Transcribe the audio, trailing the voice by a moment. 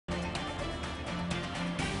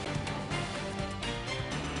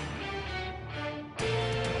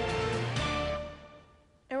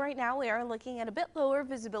right now we are looking at a bit lower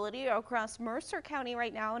visibility across Mercer County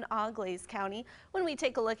right now and Auglaize County. When we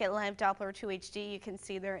take a look at live Doppler 2HD, you can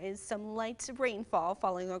see there is some light rainfall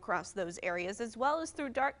falling across those areas as well as through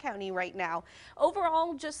Darke County right now.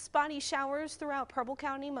 Overall, just spotty showers throughout Preble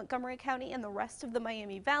County, Montgomery County, and the rest of the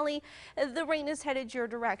Miami Valley. The rain is headed your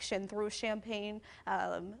direction through Champaign,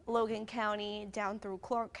 Logan County, down through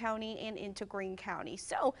Clark County, and into Greene County.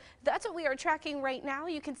 So that's what we are tracking right now.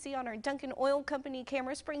 You can see on our Duncan Oil Company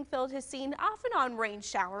camera, Springfield has seen off and on rain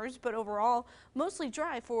showers, but overall mostly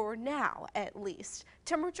dry for now at least.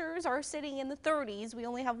 Temperatures are sitting in the 30s. We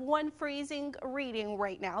only have one freezing reading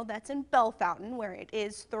right now. That's in Bellefontaine, where it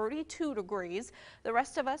is 32 degrees. The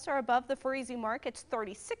rest of us are above the freezing mark. It's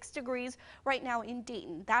 36 degrees right now in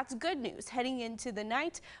Dayton. That's good news. Heading into the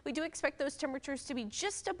night, we do expect those temperatures to be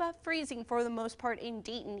just above freezing for the most part in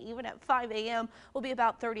Dayton. Even at 5 a.m. will be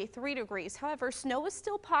about 33 degrees. However, snow is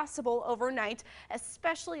still possible overnight,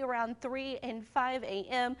 especially around 3 and 5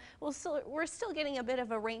 a.m. We're still getting a bit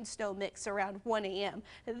of a rain-snow mix around 1 a.m.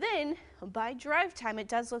 Then, by drive time, it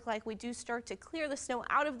does look like we do start to clear the snow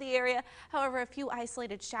out of the area. However, a few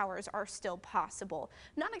isolated showers are still possible.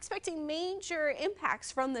 Not expecting major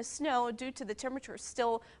impacts from the snow due to the temperatures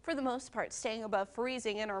still, for the most part, staying above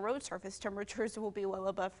freezing, and our road surface temperatures will be well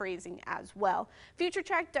above freezing as well. Future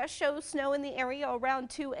track does show snow in the area around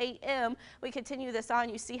 2 a.m. We continue this on.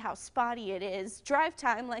 You see how spotty it is. Drive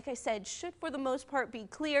time, like I said, should for the most part be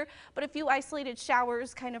clear, but a few isolated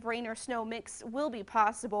showers, kind of rain or snow mix, will be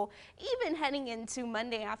possible. Even heading into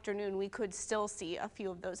Monday afternoon, we could still see a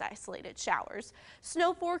few of those isolated showers.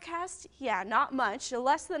 Snow forecast, yeah, not much.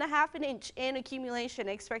 Less than a half an inch in accumulation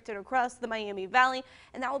expected across the Miami Valley,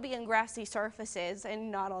 and that will be in grassy surfaces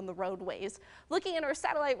and not on the roadways. Looking at our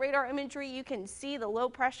satellite radar imagery, you can see the low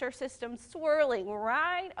pressure system swirling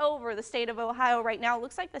right over the state of Ohio right now. It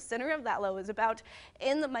looks like the center of that low is about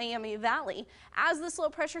in the Miami Valley. As this low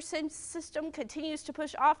pressure system continues to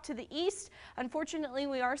push off to the east, unfortunately,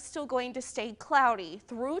 we are still going to stay cloudy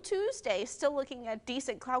through Tuesday, still looking at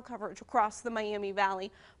decent cloud coverage across the Miami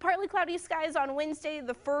Valley. Partly cloudy skies on Wednesday.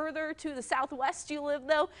 The further to the southwest you live,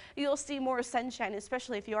 though, you'll see more sunshine,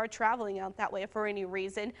 especially if you are traveling out that way for any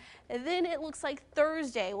reason. And then it looks like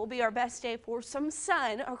Thursday will be our best day for some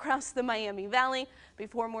sun across the Miami Valley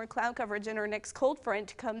before more cloud coverage and our next cold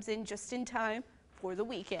front comes in just in time for the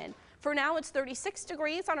weekend. For now, it's 36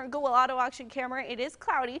 degrees on our Google Auto Auction camera. It is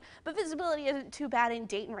cloudy, but visibility isn't too bad in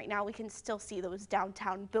Dayton right now. We can still see those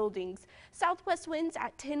downtown buildings. Southwest winds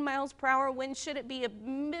at 10 miles per hour. Wind shouldn't be a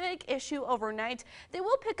big issue overnight. They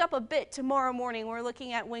will pick up a bit tomorrow morning. We're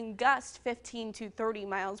looking at wind gusts 15 to 30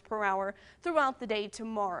 miles per hour throughout the day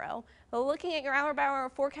tomorrow. Looking at your hour-by-hour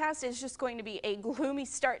forecast, is just going to be a gloomy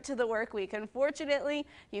start to the work week. Unfortunately,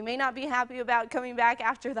 you may not be happy about coming back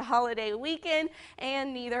after the holiday weekend,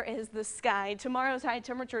 and neither is the sky. Tomorrow's high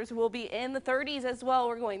temperatures will be in the 30s as well.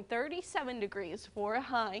 We're going 37 degrees for a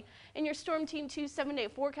high. In your Storm Team 2 7-day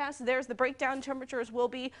forecast, there's the breakdown. Temperatures will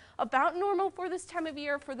be about normal for this time of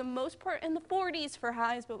year, for the most part in the 40s for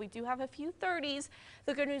highs, but we do have a few 30s.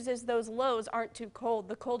 The good news is those lows aren't too cold.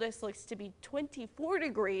 The coldest looks to be 24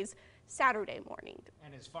 degrees Saturday morning.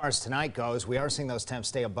 And as far as tonight goes, we are seeing those temps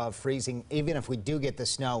stay above freezing. Even if we do get the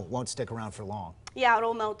snow, it won't stick around for long. Yeah,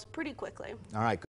 it'll melt pretty quickly. All right.